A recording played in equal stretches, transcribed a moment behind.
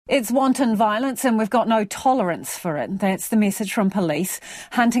It's wanton violence and we've got no tolerance for it. That's the message from police,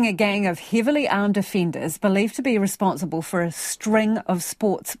 hunting a gang of heavily armed offenders believed to be responsible for a string of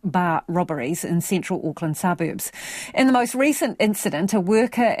sports bar robberies in central Auckland suburbs. In the most recent incident, a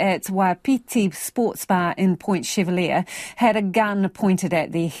worker at Wapiti Sports Bar in Point Chevalier had a gun pointed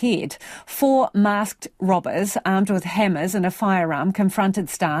at their head. 4 masked robbers, armed with hammers and a firearm, confronted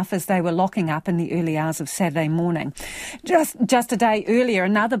staff as they were locking up in the early hours of Saturday morning. Just a day earlier,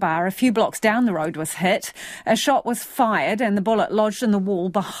 another bar a few blocks down the road was hit. A shot was fired and the bullet lodged in the wall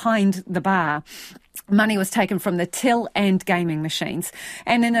behind the bar. Money was taken from the till and gaming machines.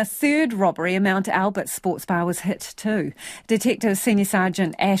 And in a third robbery, a Mount Albert sports bar was hit too. Detective Senior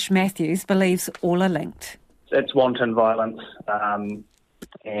Sergeant Ash Matthews believes all are linked. It's wanton violence,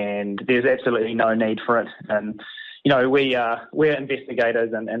 and there's absolutely no need for it. And, we're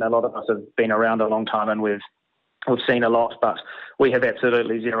investigators and a lot of us have been around a long time and we've seen a lot, but we have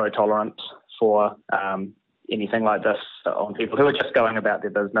absolutely zero tolerance for anything like this on people who are just going about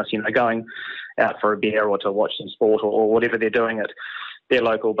their business, going out for a beer or to watch some sport or whatever they're doing at their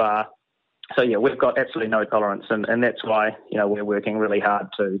local bar. So, we've got absolutely no tolerance, and that's why, we're working really hard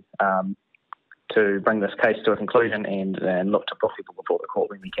to bring this case to a conclusion and look to put people before the court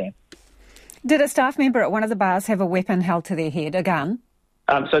when we can. Did a staff member at one of the bars have a weapon held to their head, a gun?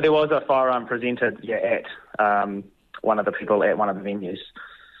 So there was a firearm presented at one of the people at one of the venues.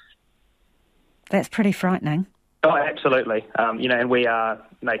 That's pretty frightening. Oh, absolutely. And we are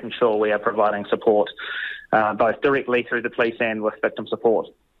making sure we are providing support, both directly through the police and with victim support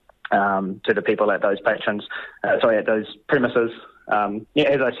to the people at those at those premises. As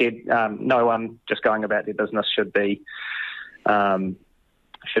I said, no one just going about their business should be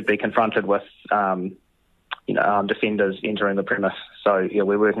confronted with armed offenders entering the premise. So,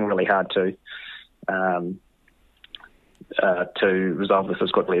 we're working really hard to resolve this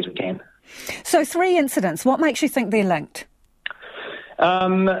as quickly as we can. So 3 incidents. What makes you think they're linked?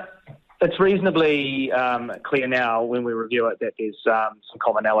 It's reasonably clear now when we review it that there's some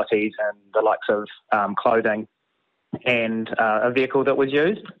commonalities and the likes of clothing and a vehicle that was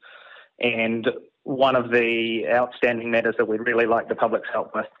used. And one of the outstanding matters that we'd really like the public's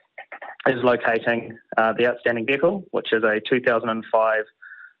help with is locating the outstanding vehicle, which is a 2005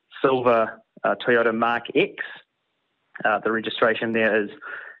 silver Toyota Mark X. The registration there is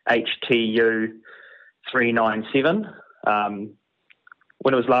HTU 397.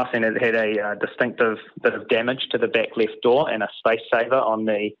 When it was last seen, it had a distinctive bit of damage to the back left door and a space saver on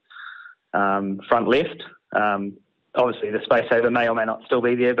the front left. Obviously, the space saver may or may not still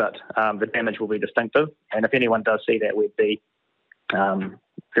be there, but the damage will be distinctive. And if anyone does see that, we'd be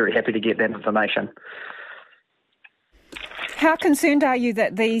very happy to get that information. How concerned are you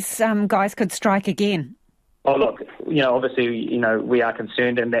that these guys could strike again? Oh, look, obviously, we are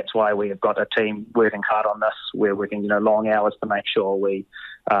concerned, and that's why we have got a team working hard on this. We're working, long hours to make sure we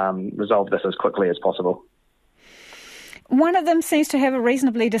resolve this as quickly as possible. One of them seems to have a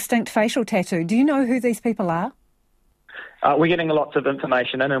reasonably distinct facial tattoo. Do you know who these people are? We're getting lots of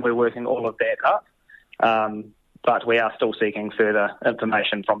information in, and we're working all of that up. But we are still seeking further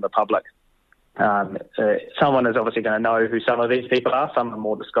information from the public. Someone is obviously going to know who some of these people are. Some are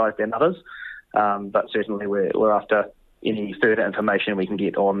more disguised than others. But certainly we're after any further information we can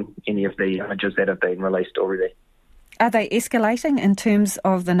get on any of the images that have been released already. Are they escalating in terms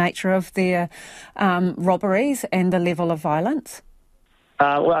of the nature of their robberies and the level of violence?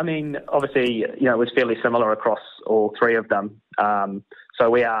 Obviously, it was fairly similar across all 3 of them. So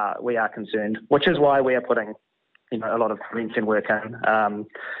we are concerned, which is why we are putting, a lot of prevention work in,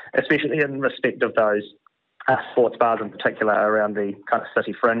 especially in respect of those sports bars in particular around the kind of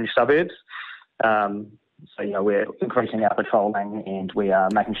city fringe suburbs. We're increasing our patrolling and we are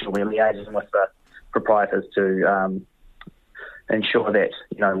making sure we're liaising with the proprietors to ensure that,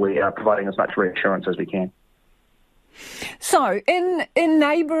 we are providing as much reassurance as we can. So, in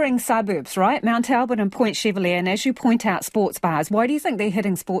neighbouring suburbs, right, Mount Albert and Point Chevalier, and as you point out, sports bars, why do you think they're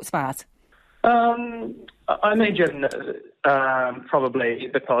hitting sports bars? I imagine probably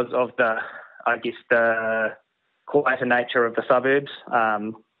because of the quieter nature of the suburbs.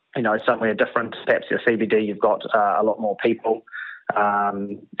 Somewhere different, perhaps your CBD, you've got a lot more people.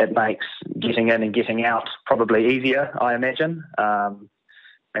 It makes getting in and getting out probably easier, I imagine.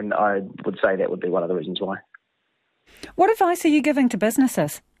 And I would say that would be one of the reasons why. What advice are you giving to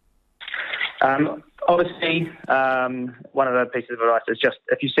businesses? Obviously, one of the pieces of advice is just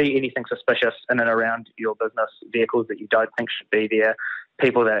if you see anything suspicious in and around your business, vehicles that you don't think should be there,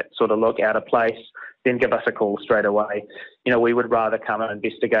 people that sort of look out of place, then give us a call straight away. We would rather come and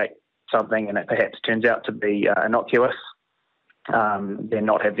investigate something and it perhaps turns out to be innocuous then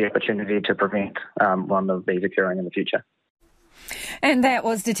not have the opportunity to prevent one of these occurring in the future. And that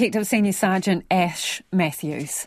was Detective Senior Sergeant Ash Matthews.